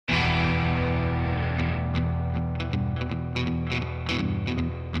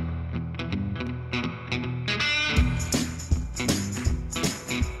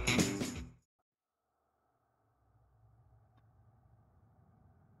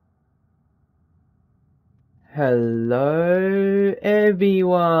Hello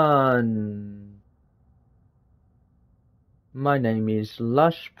everyone, my name is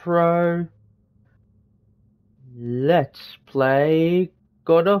LushPro. Let's play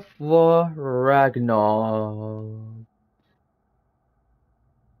God of War Ragnarok.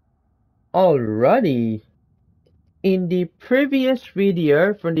 Alrighty, in the previous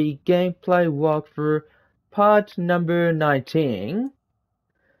video from the gameplay walkthrough part number 19,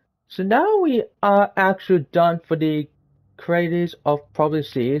 so now we are actually done for the creators of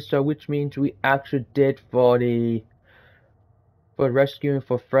prophecy, so which means we actually did for rescuing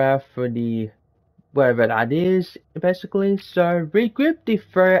for Freya for the whatever that is basically. So regroup the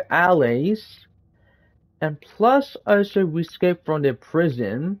fair allies and plus also we escape from the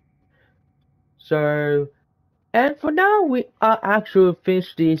prison. So and for now we are actually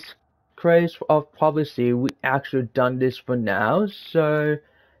finished these craze of prophecy. We actually done this for now. So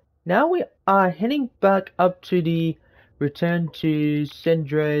now we are heading back up to the return to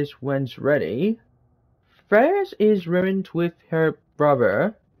Syndra's when's ready. Freya is ruined with her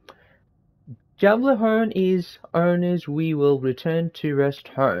brother. Javelin is owners we will return to rest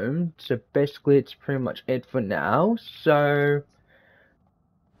home. So basically it's pretty much it for now. So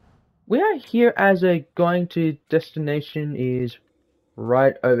we are here as a going to destination is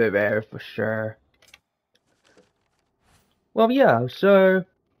right over there for sure. Well yeah, so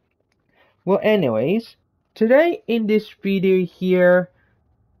anyways, today in this video here,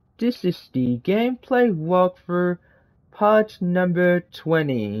 this is the gameplay walkthrough part number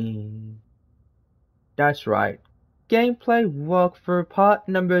 20. That's right. Gameplay walkthrough part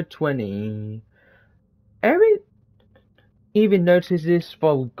number 20. Every even notice this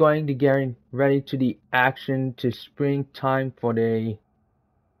for going to getting ready to the action to springtime for the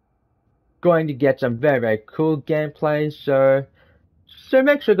going to get some very cool gameplay. So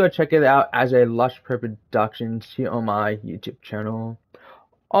make sure to go check it out as a LushPro Productions here on my YouTube channel.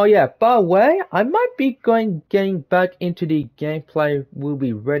 Oh yeah, by the way, I might be getting back into the gameplay. Will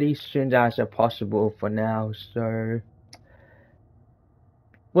be ready soon as possible for now. So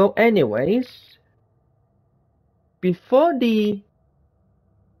well, anyways, before the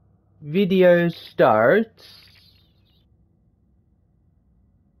video starts,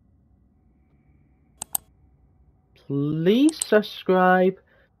 please subscribe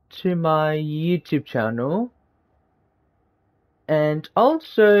to my YouTube channel. And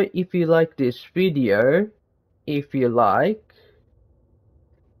also, if you like this video,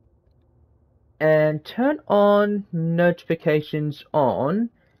 and turn on notifications on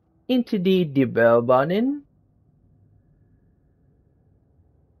into the bell button.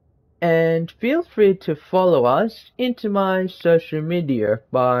 And feel free to follow us into my social media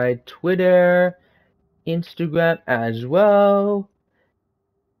by Twitter, Instagram as well.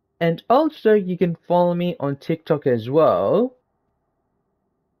 And also you can follow me on TikTok as well.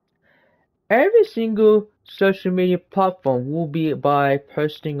 Every single social media platform will be by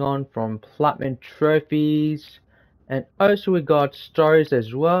posting on from platinum trophies, and also we got stories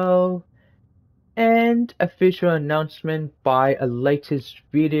as well, and official announcement by a latest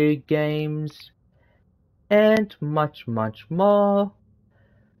video games, and much more.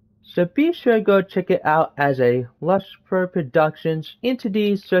 So be sure to go check it out as a LushPro Productions. Into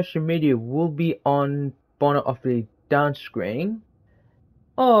the social media will be on bottom of the down screen.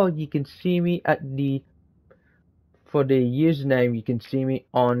 Or you can see me at the for the username. You can see me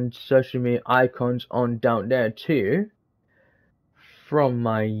on social media icons on down there too. From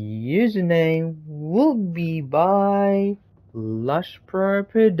my username will be by LushPro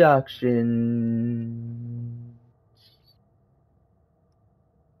Productions.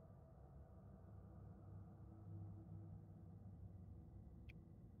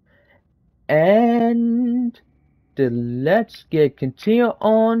 And let's continue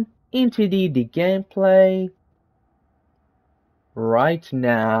on into the gameplay right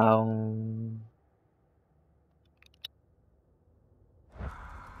now.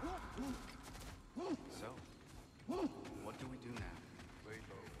 So, what do we do now?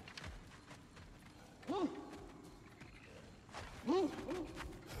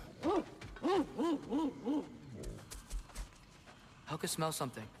 Helka smells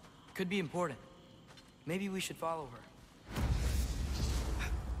something. Could be important. Maybe we should follow her.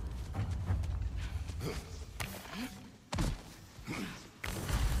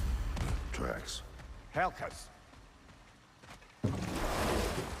 Tracks. Helka's.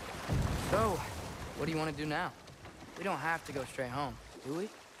 So, what do you want to do now? We don't have to go straight home, do we?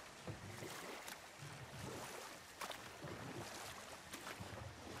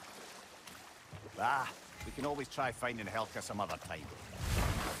 We can always try finding Helka some other time.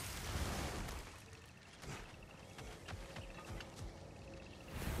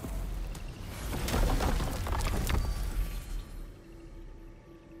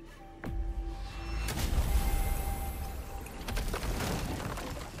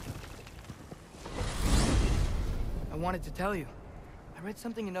 wanted to tell you. I read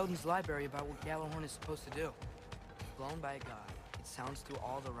something in Odin's library about what Gjallarhorn is supposed to do. Blown by a god, it sounds through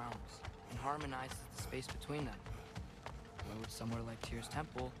all the realms and harmonizes the space between them. Where would somewhere like Tyr's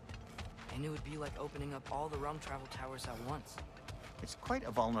temple, and it would be like opening up all the realm travel towers at once. It's quite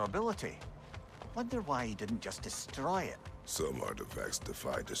a vulnerability. Wonder why he didn't just destroy it. Some artifacts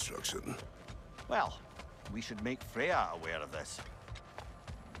defy destruction. Well, we should make Freya aware of this.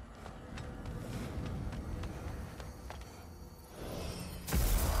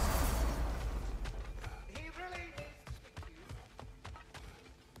 He really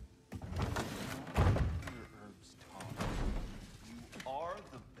Dear Herb's Tom, you are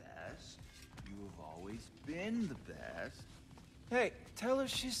the best. You have always been the best. Hey, tell her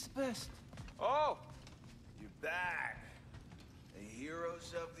she's the best. Oh, you're back. The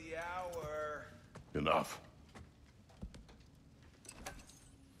heroes of the hour. Enough.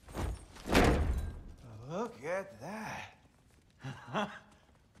 Look at that.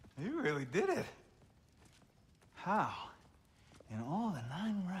 You really did it. How, in all the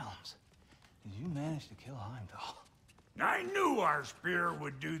 9 realms, did you manage to kill Heimdall? I knew our spear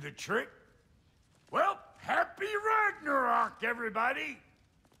would do the trick. Well, happy Ragnarok, everybody.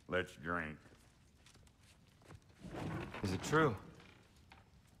 Let's drink. Is it true?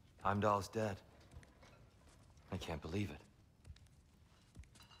 Heimdall's dead. I can't believe it.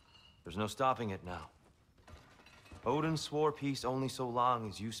 There's no stopping it now. Odin swore peace only so long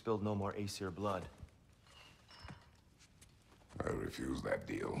as you spilled no more Aesir blood. I refuse that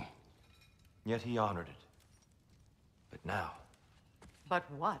deal. Yet he honored it. But now... But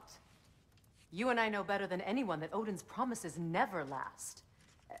what? You and I know better than anyone that Odin's promises never last.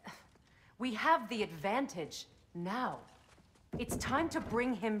 We have the advantage now. It's time to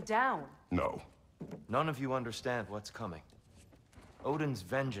bring him down. No. None of you understand what's coming. Odin's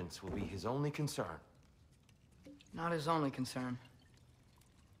vengeance will be his only concern. Not his only concern.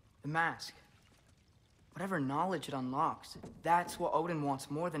 The mask. Whatever knowledge it unlocks, that's what Odin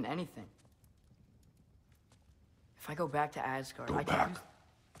wants more than anything. If I go back to Asgard, Go I can back. use...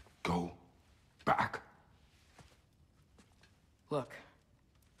 Go back. Look.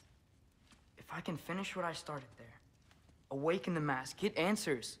 If I can finish what I started there, awaken the mask, get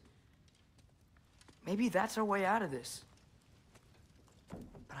answers, maybe that's our way out of this.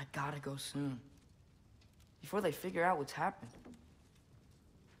 But I gotta go soon. Before they figure out what's happened.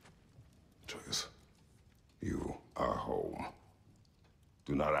 Atreus, you are home.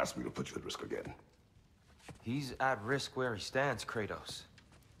 Do not ask me to put you at risk again. He's at risk where he stands, Kratos.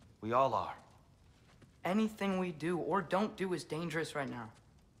 We all are. Anything we do or don't do is dangerous right now.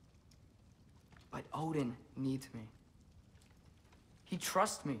 But Odin needs me. He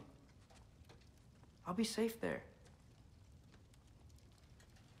trusts me. I'll be safe there.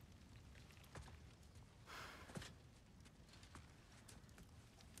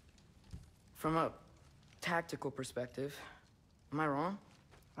 From a tactical perspective, am I wrong?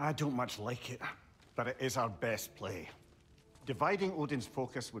 I don't much like it, but it is our best play. Dividing Odin's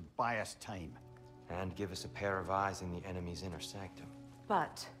focus would buy us time. And give us a pair of eyes in the enemy's inner sanctum.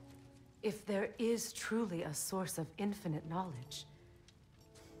 But if there is truly a source of infinite knowledge,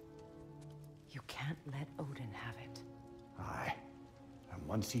 you can't let Odin have it. Aye. And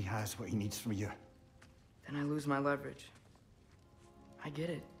once he has what he needs from you... Then I lose my leverage. I get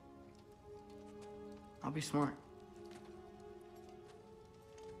it. I'll be smart.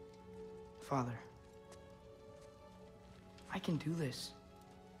 Father, I can do this.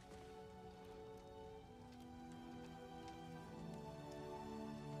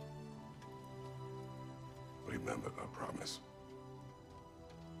 Remember our promise.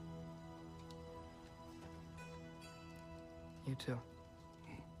 You too.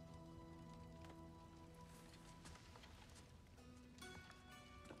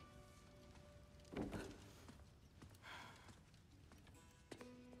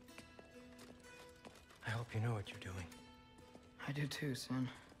 I hope you know what you're doing. I do too, Sin.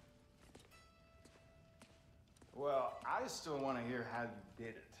 Well, I still want to hear how you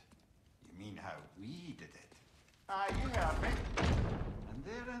did it. You mean how we did it? Ah, you have me. And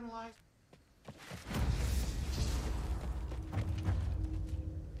therein lies...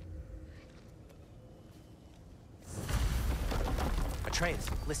 Atreus,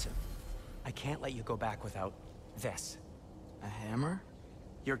 listen. I can't let you go back without this. A hammer?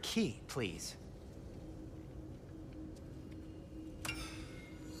 Your key, please.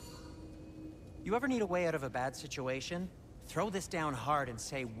 You ever need a way out of a bad situation? Throw this down hard and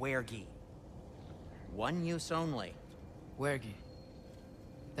say wergi. One use only. Wergi.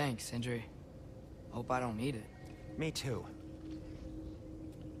 Thanks, Sindri. Hope I don't need it. Me too.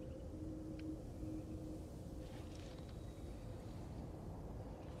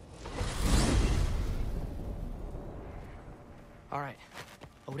 All right.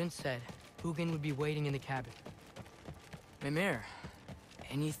 Odin said Hugin would be waiting in the cabin. Mimir,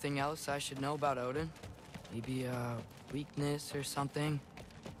 anything else I should know about Odin? Maybe a weakness or something?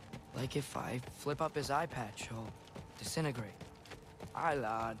 Like if I flip up his eye patch, he'll disintegrate. Aye,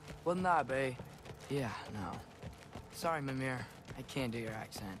 lad. Wouldn't that be? Yeah, no. Sorry, Mimir. I can't do your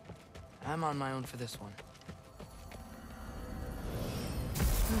accent. I'm on my own for this one.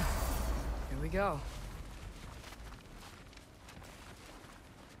 Here we go.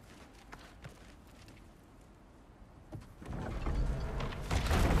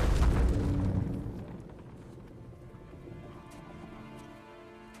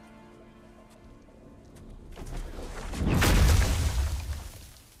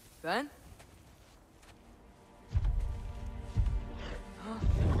 Ben?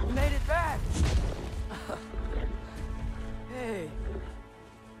 You made it back! Hey.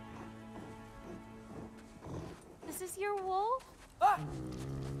 This is your wolf? Ah!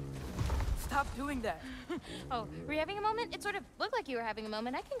 Stop doing that. Oh, were you having a moment? It sort of looked like you were having a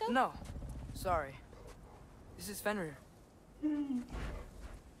moment. I can go. No. Sorry. This is Fenrir.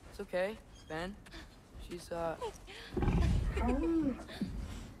 It's okay, Ben. She's,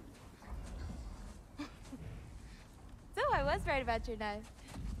 So I was right about your knife.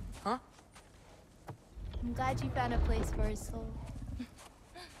 Huh? I'm glad you found a place for his soul.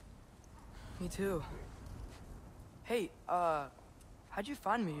 Me too. Hey, how'd you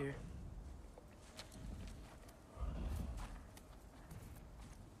find me here?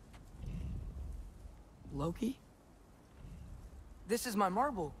 Loki? This is my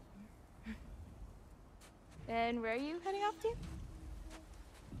marble. And where are you heading off to?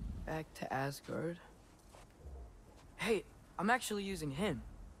 Back to Asgard. Hey, I'm actually using him.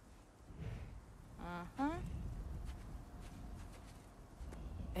 Uh-huh.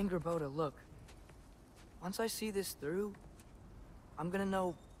 Angerboda, look. Once I see this through, I'm gonna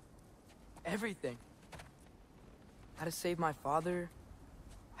know everything. How to save my father,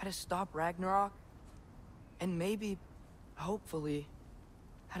 how to stop Ragnarok, and maybe, hopefully,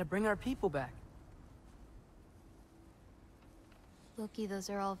 how to bring our people back. Loki,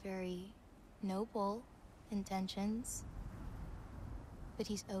 those are all very noble intentions. But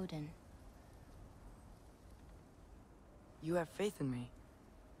he's Odin. You have faith in me,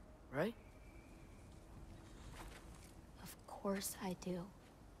 right? Of course I do.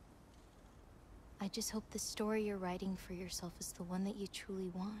 I just hope the story you're writing for yourself is the one that you truly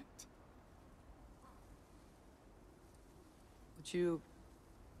want. Would you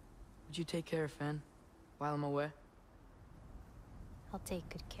take care of Fen while I'm away? I'll take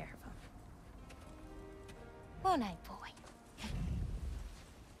good care of him. Won't I, boy?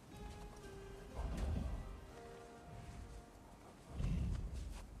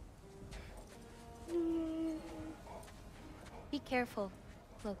 Be careful,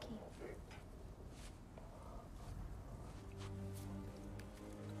 Loki.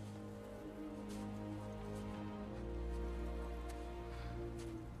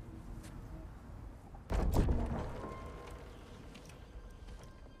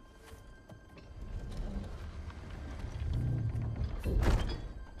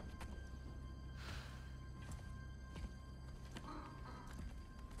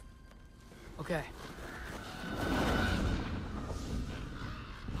 Okay.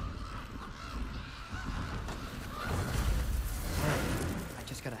 I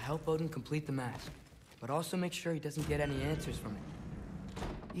just gotta help Odin complete the mask, but also make sure he doesn't get any answers from it.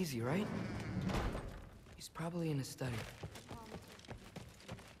 Easy, right? He's probably in his study.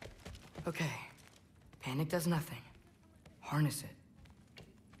 Okay. Panic does nothing. Harness it.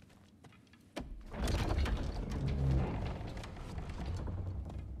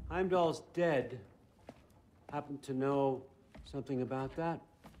 Heimdall's dead. Happen to know something about that?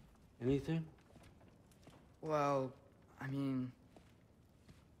 Anything? Well, I mean,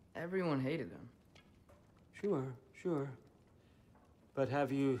 everyone hated him. Sure, sure. But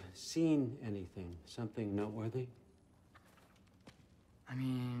have you seen anything? Something noteworthy? I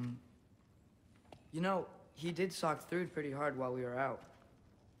mean, you know, he did sock through pretty hard while we were out.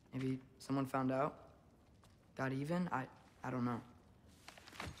 Maybe someone found out? Got even? I don't know.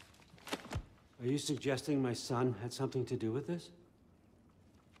 Are you suggesting my son had something to do with this?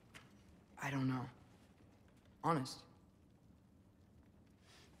 I don't know. Honest.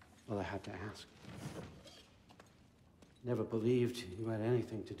 Well, I had to ask. Never believed you had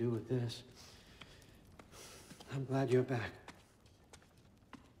anything to do with this. I'm glad you're back.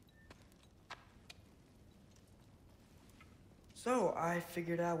 So, I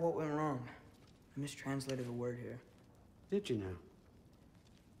figured out what went wrong. I mistranslated a word here. Did you now?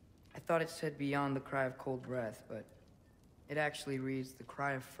 I thought it said beyond the cry of cold breath, but It actually reads the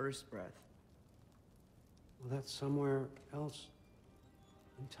cry of first breath. Well, that's somewhere else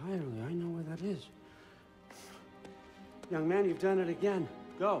entirely. I know where that is. Young man, you've done it again.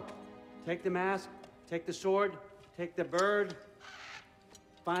 Go. Take the mask, take the sword, take the bird.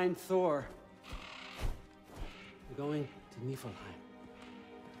 Find Thor. We're going to Niflheim.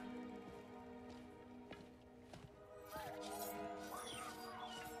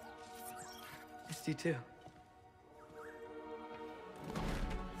 Missed you too.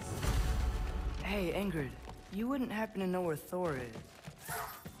 Hey, Ingrid, you wouldn't happen to know where Thor is?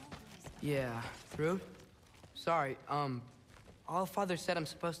 Yeah, through? Sorry, Allfather said I'm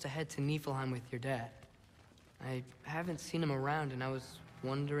supposed to head to Niflheim with your dad. I haven't seen him around, and I was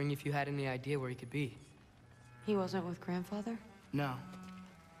wondering if you had any idea where he could be. He wasn't with Grandfather? No.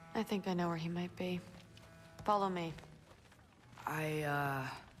 I think I know where he might be. Follow me. I,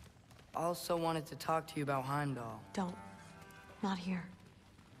 also wanted to talk to you about Heimdall. Don't. Not here.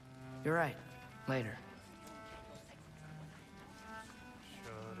 You're right. Later.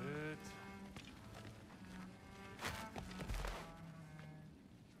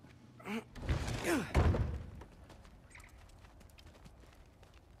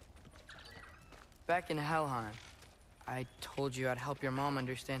 Back in Helheim, I told you I'd help your mom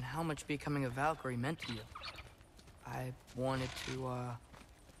understand how much becoming a Valkyrie meant to you. I wanted to,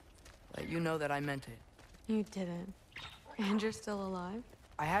 let you know that I meant it. You didn't. And you're still alive?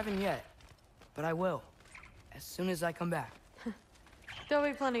 I haven't yet, but I will. As soon as I come back. There'll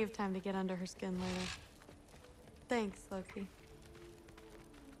be plenty of time to get under her skin later. Thanks, Loki.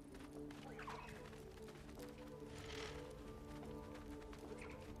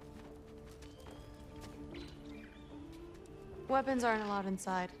 Weapons aren't allowed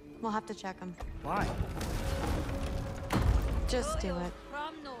inside. We'll have to check them. Why? Just do it.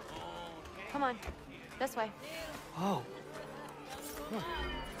 Come on. This way. Oh.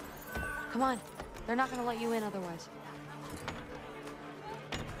 Come on. They're not gonna let you in otherwise.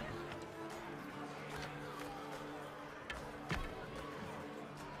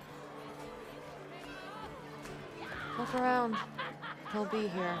 Look around. He'll be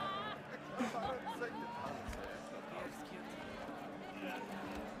here.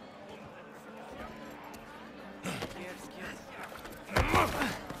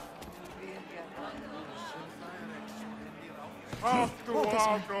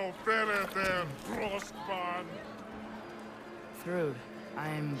 Through.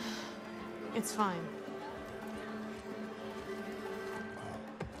 I'm... It's fine.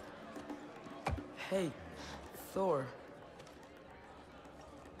 Hey, Thor.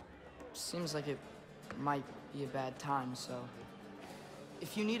 Seems like it might be a bad time, so...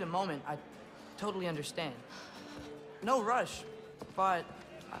 If you need a moment, I totally understand. No rush, but...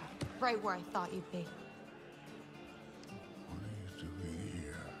 Right where I thought you'd be. What are you doing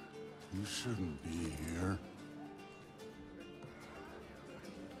here? You shouldn't be here.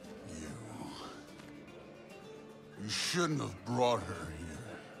 You shouldn't have brought her here.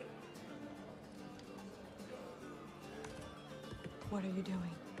 What are you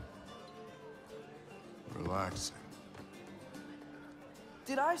doing? Relaxing.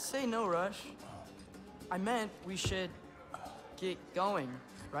 Did I say no rush? I meant we should get going,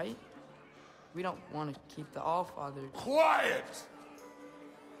 right? We don't want to keep the Allfather... Quiet!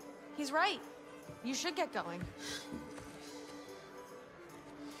 He's right. You should get going.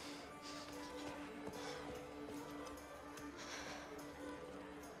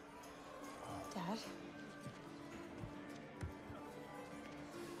 Dad?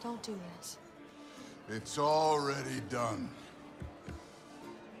 Don't do this. It's already done.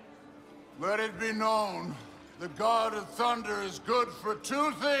 Let it be known, the God of Thunder is good for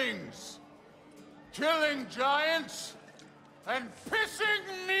two things. Killing giants and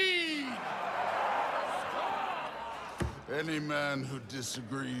pissing me! Any man who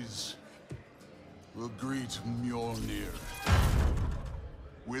disagrees will greet Mjolnir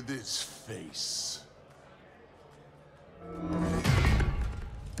with its face.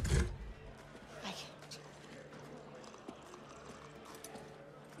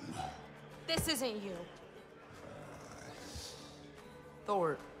 This isn't you.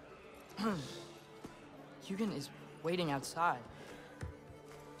 Thor... Hugin is waiting outside.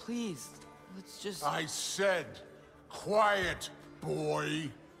 Please, let's just... I said, quiet, boy.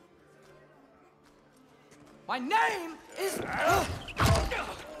 My name is...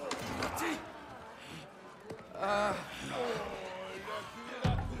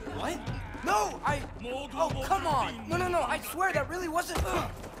 What? No, Oh, come on! No, I swear that really wasn't...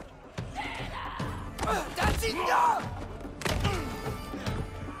 That's enough!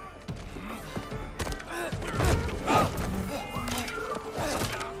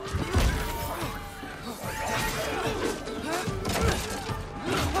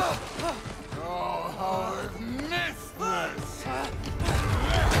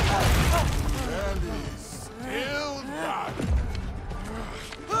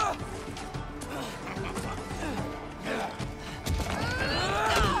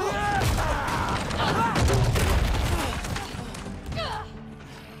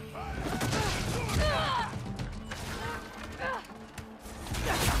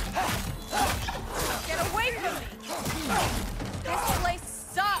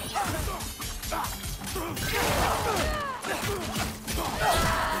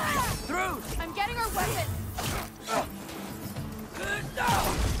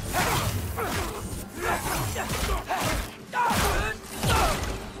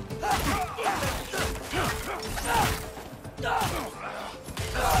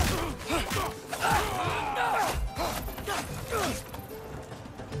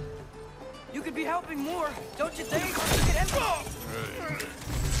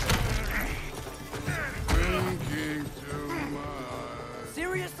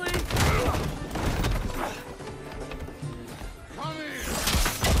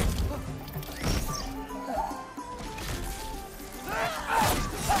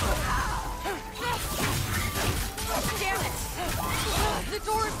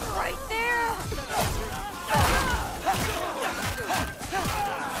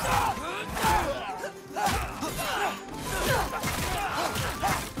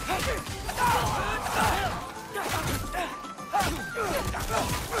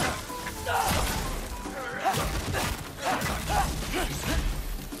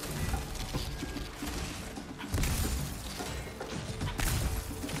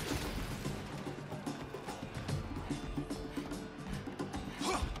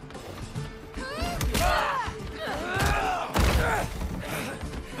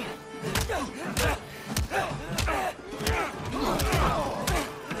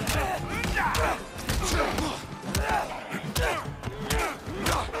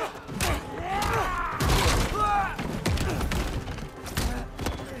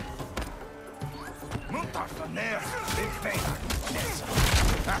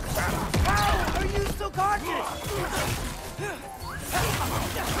 still conscious!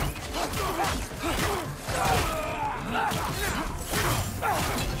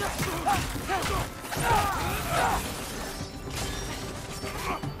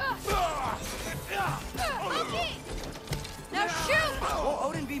 Now shoot! Will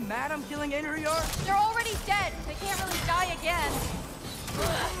Odin be mad I'm killing Einherjar? They're already dead. They can't really die again.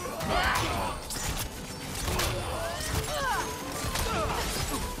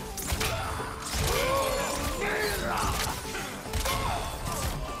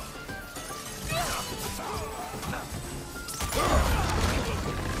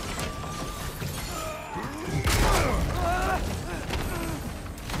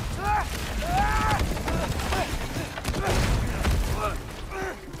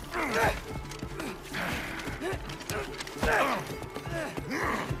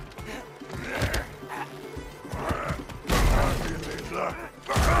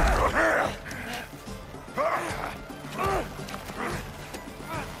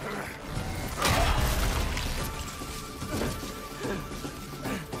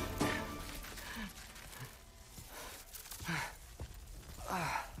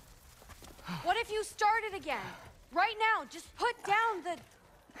 What if you start it again? Right now, just put down the...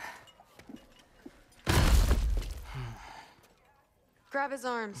 Grab his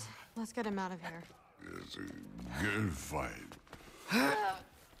arms. Let's get him out of here. It's a good fight.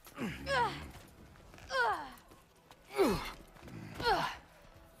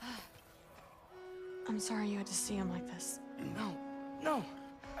 I'm sorry you had to see him like this. No,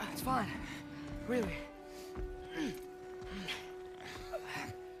 it's fine. Really.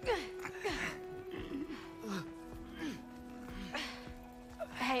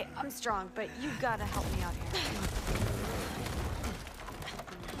 Hey, I'm strong, but you gotta help me out here.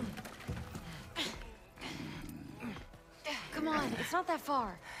 Come on, it's not that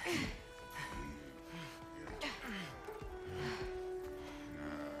far.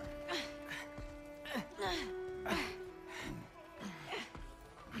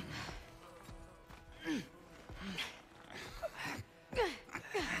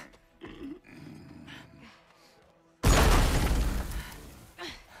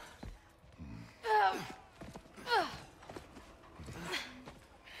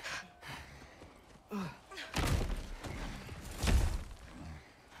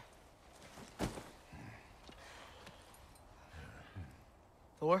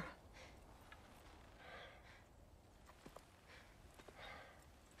 Thor?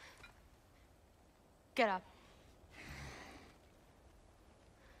 Get up.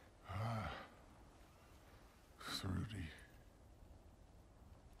 Thrudy.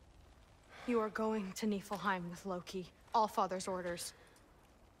 You are going to Niflheim with Loki. Allfather's orders.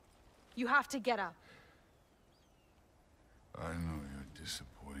 You have to get up. I know you're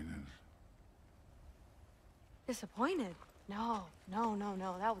disappointed. Disappointed? No.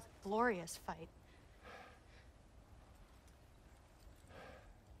 That was a glorious fight.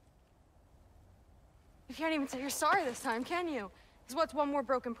 You can't even say you're sorry this time, can you? Because what's one more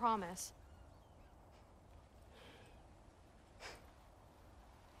broken promise?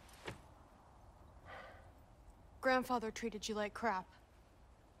 Grandfather treated you like crap.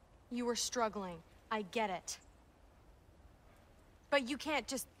 You were struggling. I get it. But you can't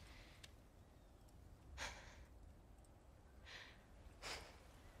just...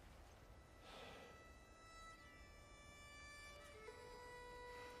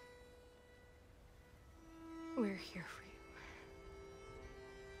 We're here for you.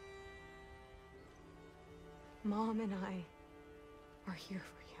 Mom and I are here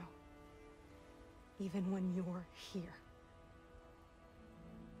for you. Even when you're here.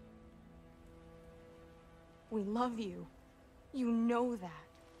 We love you. You know that.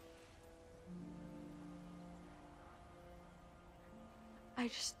 I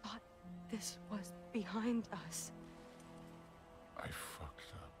just thought this was behind us. I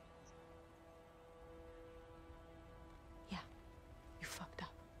fucked up. Yeah, you fucked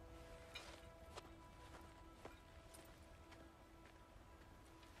up.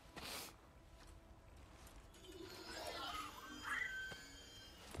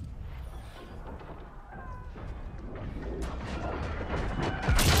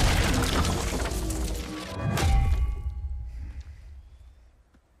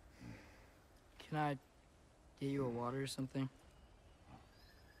 Can I get you a water or something?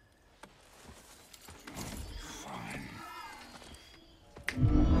 Fine.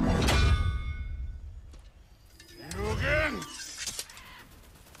 You again?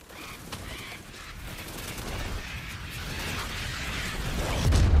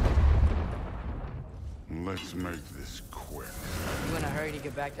 Let's make this quick. You in a hurry to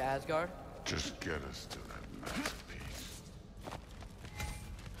get back to Asgard? Just get us to that masterpiece.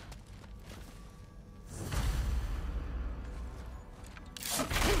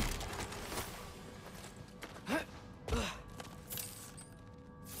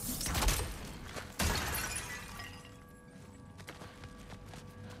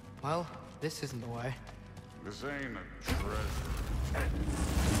 Well, this isn't the way. This ain't a treasure.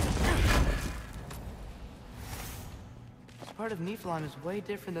 This part of Niflheim is way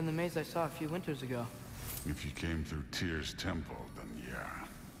different than the maze I saw a few winters ago. If you came through Tyr's temple, then yeah.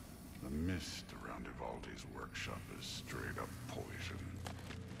 The mist around Ivaldi's workshop is straight up poison.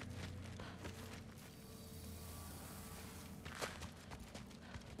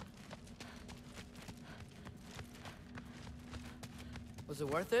 Was it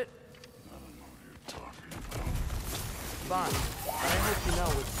worth it? I don't know what you're talking about. Fine. But I hope you know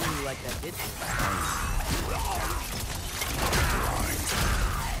it's really like that, did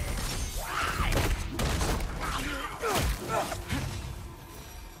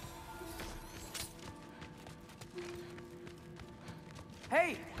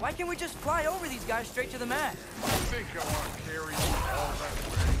Hey, why can't we just fly over these guys straight to the mast? I think I want to carry you all that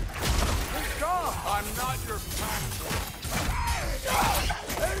way. You're strong! I'm not your pastor.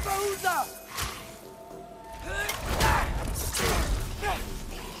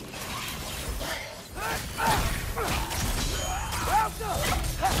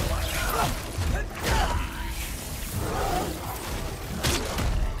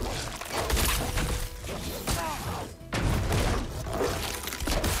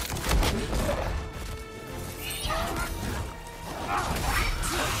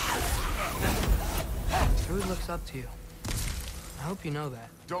 Druid looks up to you. I hope you know that.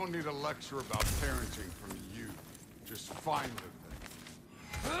 Don't need a lecture about parenting from you. Just find the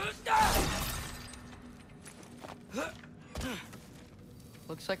thing.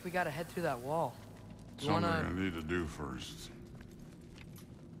 Looks like we gotta head through that wall. You Something wanna... I need to do first.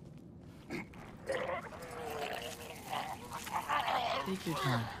 Take your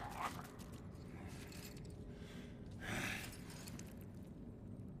time.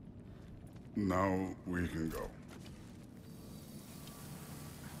 Now we can go.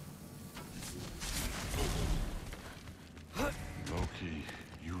 Loki,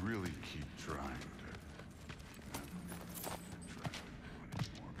 you really keep trying to...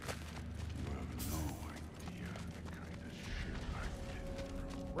 You have no idea the kind of shit I've been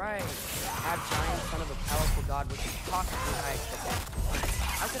through. Right. Half giant son of a powerful god with impossibly high expectations.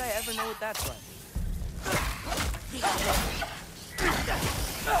 How could I ever know what that's like?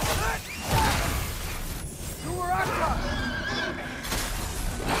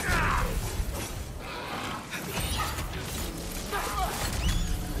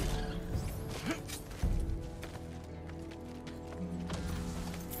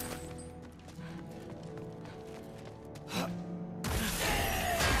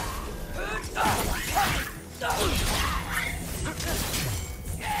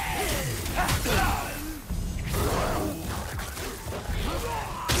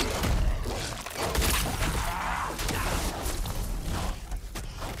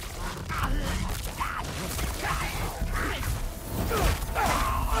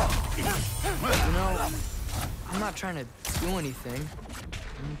 I'm not trying to do anything.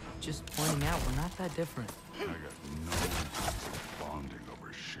 I'm just pointing out we're not that different. I got no interest in bonding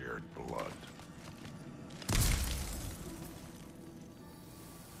over shared blood.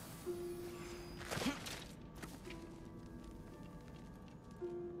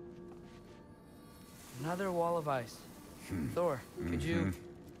 Another wall of ice. Thor, could you...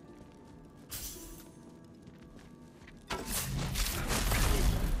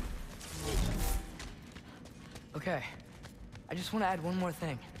 Okay, I just want to add one more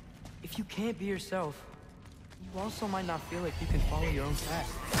thing. If you can't be yourself, you also might not feel like you can follow your own path.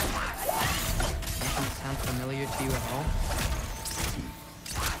 Doesn't it sound familiar to you at all?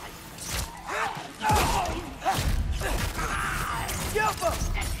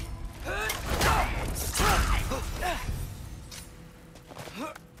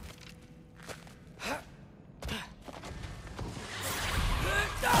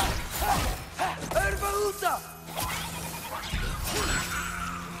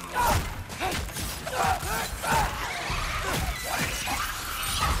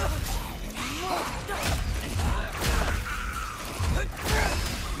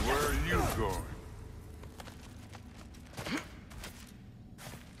 Where are you going?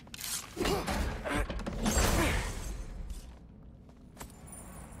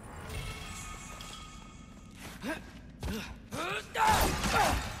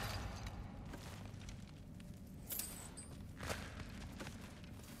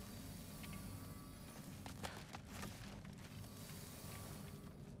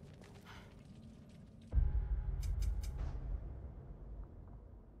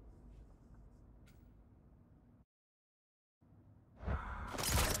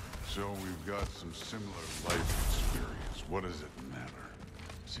 So we've got some similar life experience. What does it matter?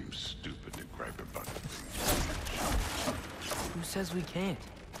 Seems stupid to gripe about the things. Who says we can't?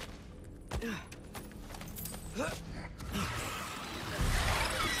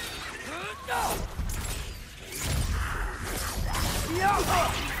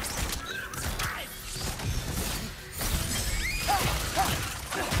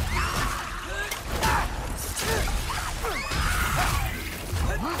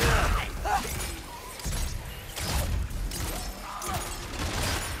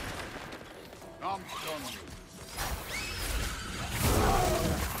 I'm done with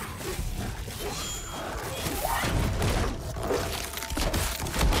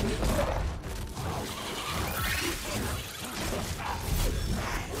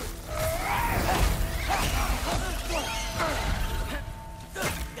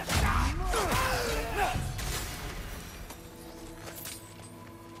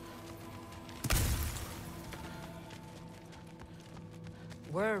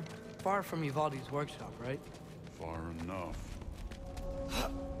We're far from Uvalde's workshop, right? far enough.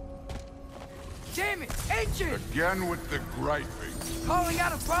 Damn it! Ancient! Again with the griping. Calling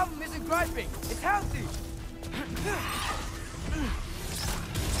out a problem isn't griping. It's healthy.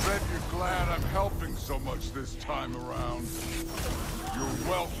 Bet you're glad I'm helping so much this time around. You're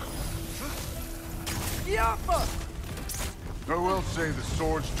welcome. Yappa! I will say the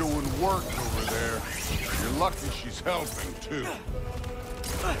sword's doing work over there. You're lucky she's helping, too.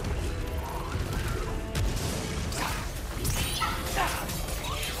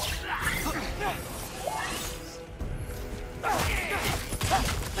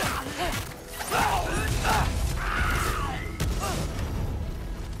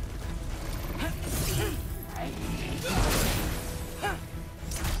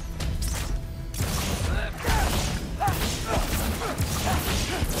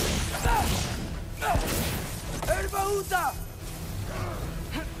 Herbaúta!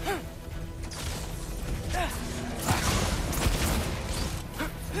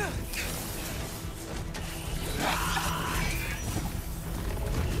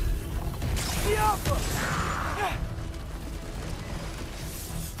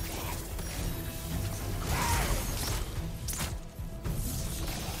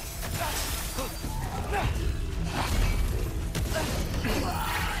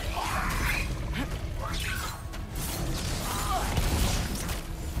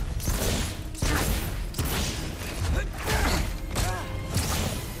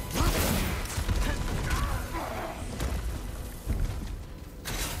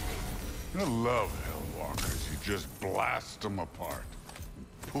 I love Hellwalkers. You just blast them apart.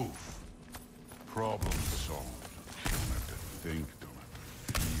 Poof. Problem solved. Don't have to think, don't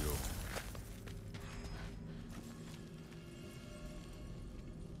have to feel.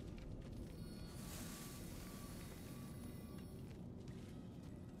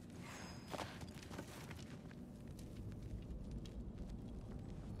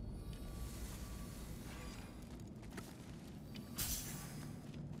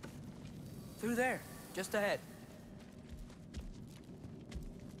 Through there, just ahead.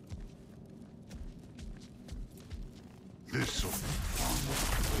 This'll be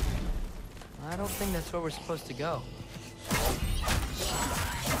fun. I don't think that's where we're supposed to go.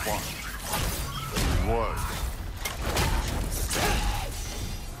 Fun. It was.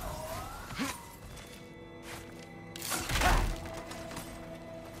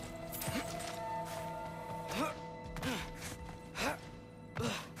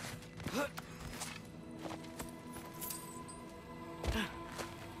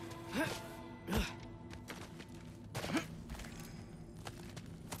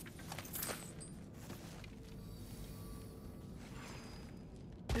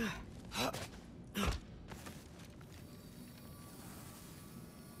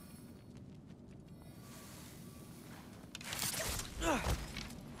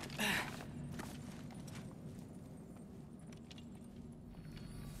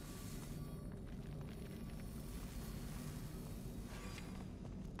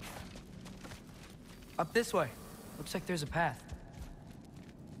 Up this way. Looks like there's a path.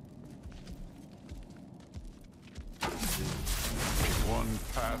 One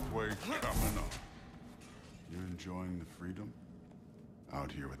pathway coming up. You enjoying the freedom?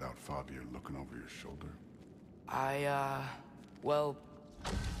 Out here without Fabio looking over your shoulder? Well,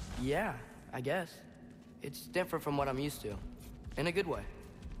 yeah, I guess. It's different from what I'm used to. In a good way.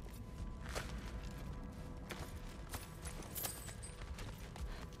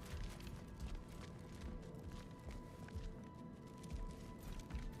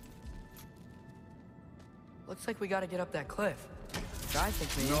 Looks like we gotta get up that cliff. I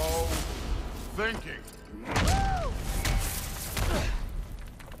think maybe. No thinking.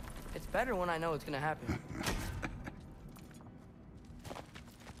 It's better when I know it's gonna happen.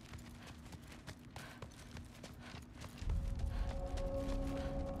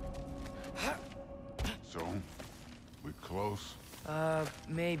 So, we close?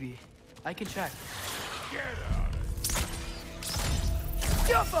 Maybe. I can check. Get out of here.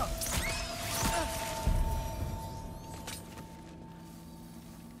 Jump up!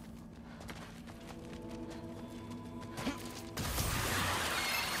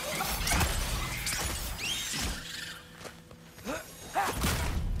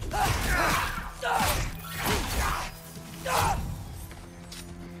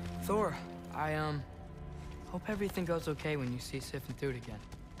 Thor, I hope everything goes okay when you see sifting through it again.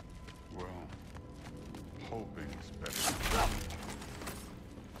 Well, hoping is better.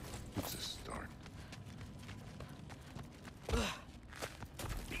 It's a start.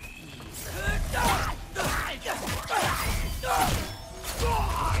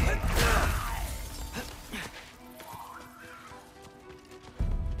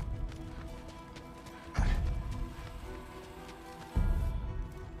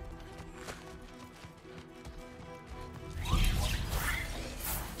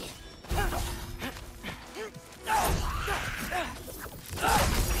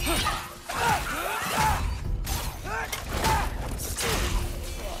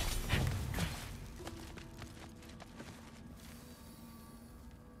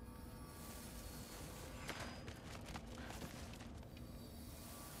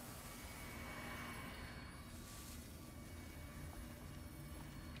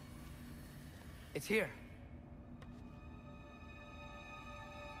 It's here.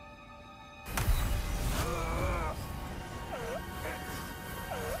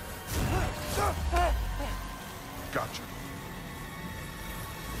 Gotcha.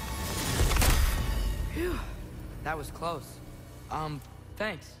 Phew. That was close.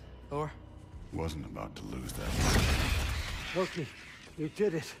 Thanks, Thor. Wasn't about to lose that. Loki, you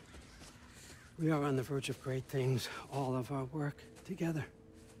did it. We are on the verge of great things. All of our work together.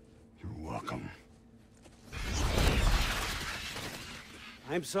 You're welcome.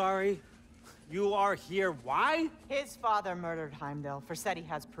 I'm sorry. You are here. Why? His father murdered Heimdall. Forseti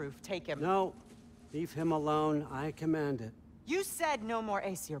has proof. Take him. No. Leave him alone. I command it. You said no more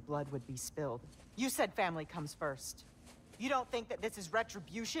Aesir blood would be spilled. You said family comes first. You don't think that this is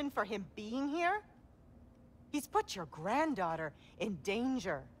retribution for him being here? He's put your granddaughter in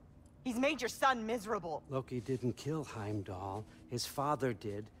danger. He's made your son miserable. Loki didn't kill Heimdall. His father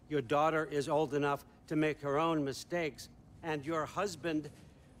did. Your daughter is old enough to make her own mistakes. And your husband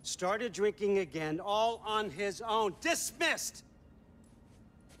started drinking again, all on his own. Dismissed!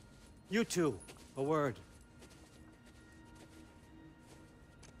 You two, a word.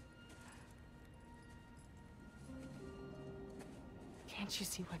 Can't you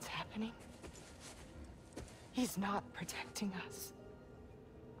see what's happening? He's not protecting us.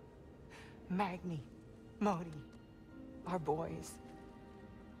 Magni, Modi, our boys.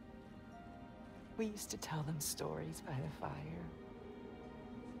 We used to tell them stories by the fire.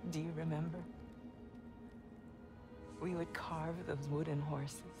 Do you remember? We would carve those wooden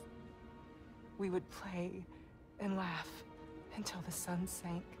horses. We would play and laugh until the sun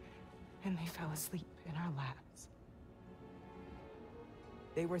sank and they fell asleep in our laps.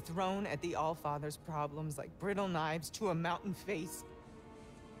 They were thrown at the Allfather's problems like brittle knives to a mountain face.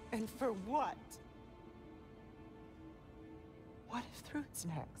 And for what? What if Thrud's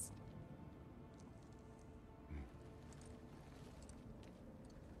next?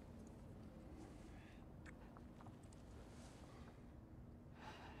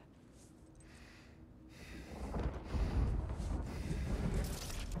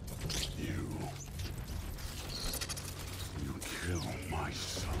 You kill my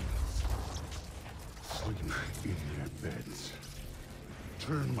sons. Sleep in their beds.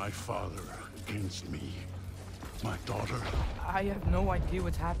 Turn my father against me. My daughter. I have no idea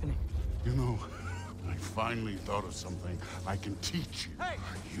what's happening. You know, I finally thought of something I can teach you. Hey,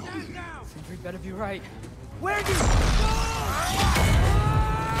 Young. Sindri better be right. Where do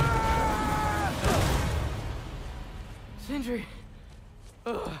Sindri!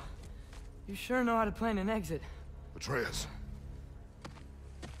 Ugh. You sure know how to plan an exit. Atreus.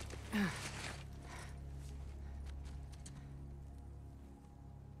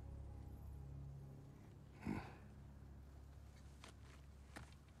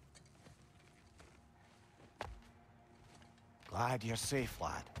 Glad you're safe,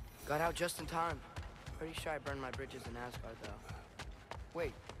 lad. Got out just in time. Pretty sure I burned my bridges in Asgard, though.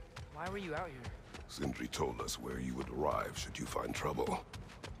 Wait, why were you out here? Sindri told us where you would arrive should you find trouble.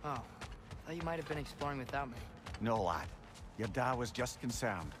 Oh, thought you might have been exploring without me. No, lad. Your dad was just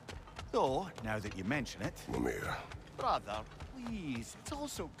concerned. Though, now that you mention it... Mimir. Brother, please. It's all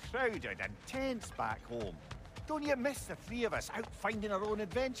so crowded and tense back home. Don't you miss the three of us out finding our own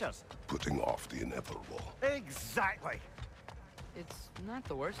adventures? Putting off the inevitable. Exactly. It's not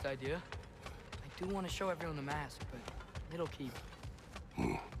the worst idea. I do want to show everyone the mask, but it'll keep.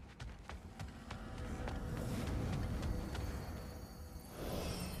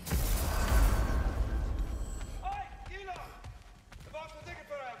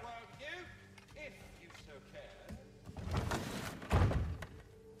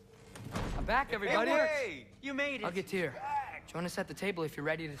 I'm back, everybody. Hey, you made it. I'll get to you. Join us at the table if you're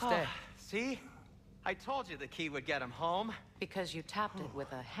ready to stay. See? I told you the key would get him home. Because you tapped it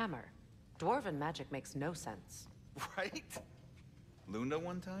with a hammer. Dwarven magic makes no sense. Right? Luna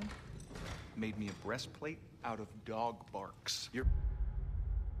one time made me a breastplate out of dog barks. You're...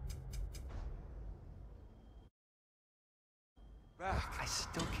 I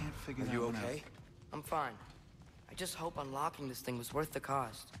still can't figure that one out. I'm fine. I just hope unlocking this thing was worth the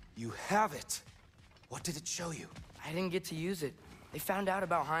cost. You have it. What did it show you? I didn't get to use it. They found out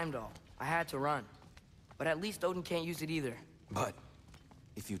about Heimdall. I had to run. But at least Odin can't use it either. But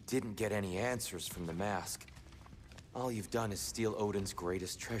if you didn't get any answers from the mask, all you've done is steal Odin's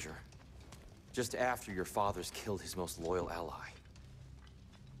greatest treasure. Just after your father's killed his most loyal ally.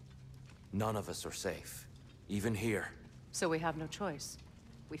 None of us are safe, even here. So we have no choice.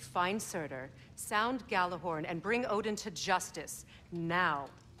 We find Surtur, sound Galahorn, and bring Odin to justice. Now.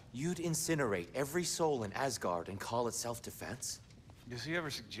 You'd incinerate every soul in Asgard and call it self-defense? Does he ever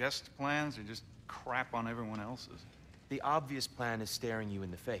suggest plans or just crap on everyone else's? The obvious plan is staring you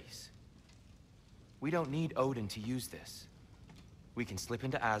in the face. We don't need Odin to use this. We can slip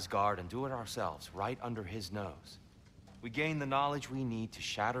into Asgard and do it ourselves, right under his nose. We gain the knowledge we need to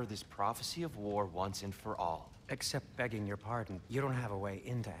shatter this prophecy of war once and for all. Except begging your pardon, you don't have a way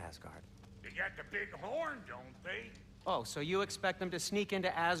into Asgard. They got the big horn, don't they? Oh, so you expect them to sneak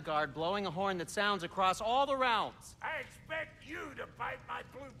into Asgard blowing a horn that sounds across all the realms? I expect you to bite my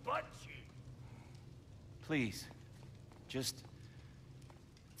blue butt cheek. Please, just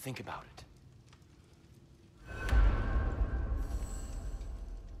think about it.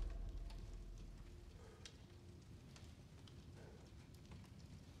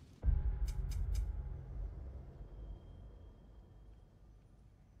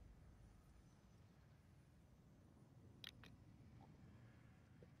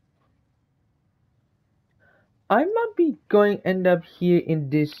 I might be going end up here in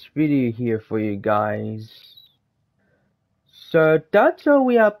this video here for you guys. So that's how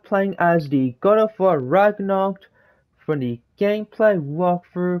we are playing as the God of War Ragnarok for the gameplay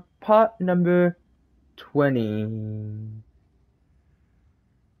walkthrough part number 20.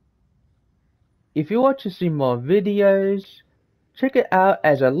 If you want to see more videos, check it out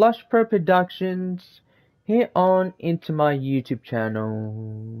as a LushPro Productions here on into my YouTube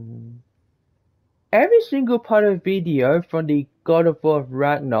channel. Every single part of the video from the God of War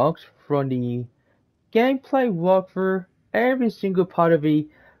Ragnarok, from the gameplay walkthrough, every single part of it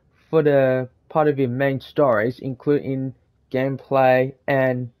for the part of the main stories, including gameplay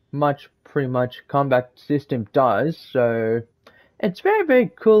and pretty much combat system does. So it's very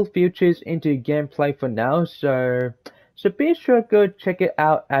cool features into gameplay for now. So be sure to go check it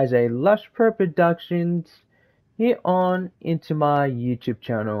out as a LushPro Productions here on into my YouTube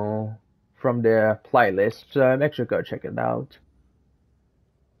channel from their playlist, so make sure to go check it out.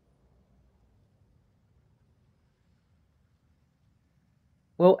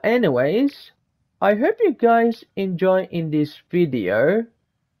 Well, anyways, I hope you guys enjoy in this video.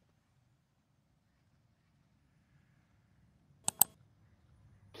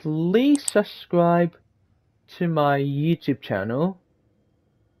 Please subscribe to my YouTube channel,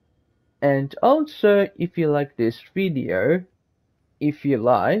 and also if you like this video, if you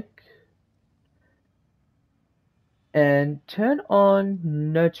like, and turn on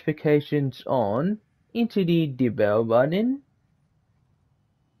notifications on into the bell button,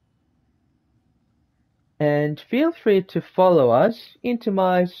 and feel free to follow us into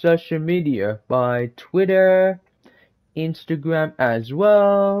my social media by Twitter, Instagram as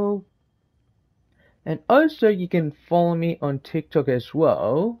well, and also you can follow me on TikTok as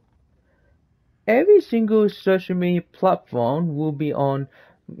well. Every single social media platform will be on,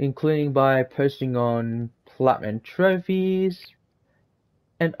 including by posting on platinum trophies,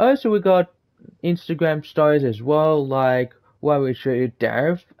 and also we got Instagram stories as well, like why we show you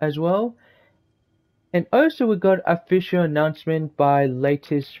Darth as well, and also we got official announcement by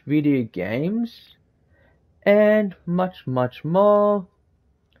latest video games and much more.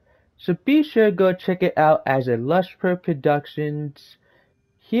 So be sure to go check it out as a LushPro Productions.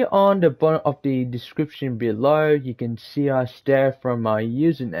 Here on the bottom of the description below, you can see us there from my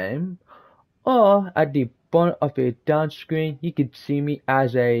username, or at the bottom of it down screen, you can see me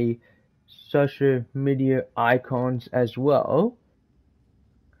as a social media icons as well.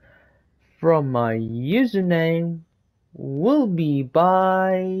 From my username will be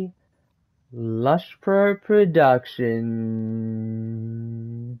by LushPro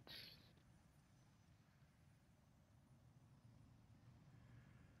Productions.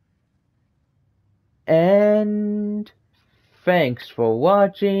 And thanks for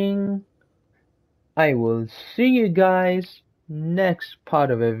watching. I will see you guys next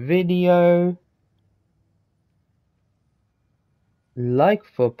part of a video. Like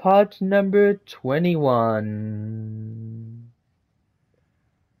for part number 21.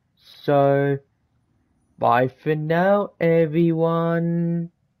 So, bye for now,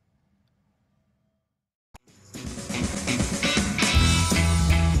 everyone.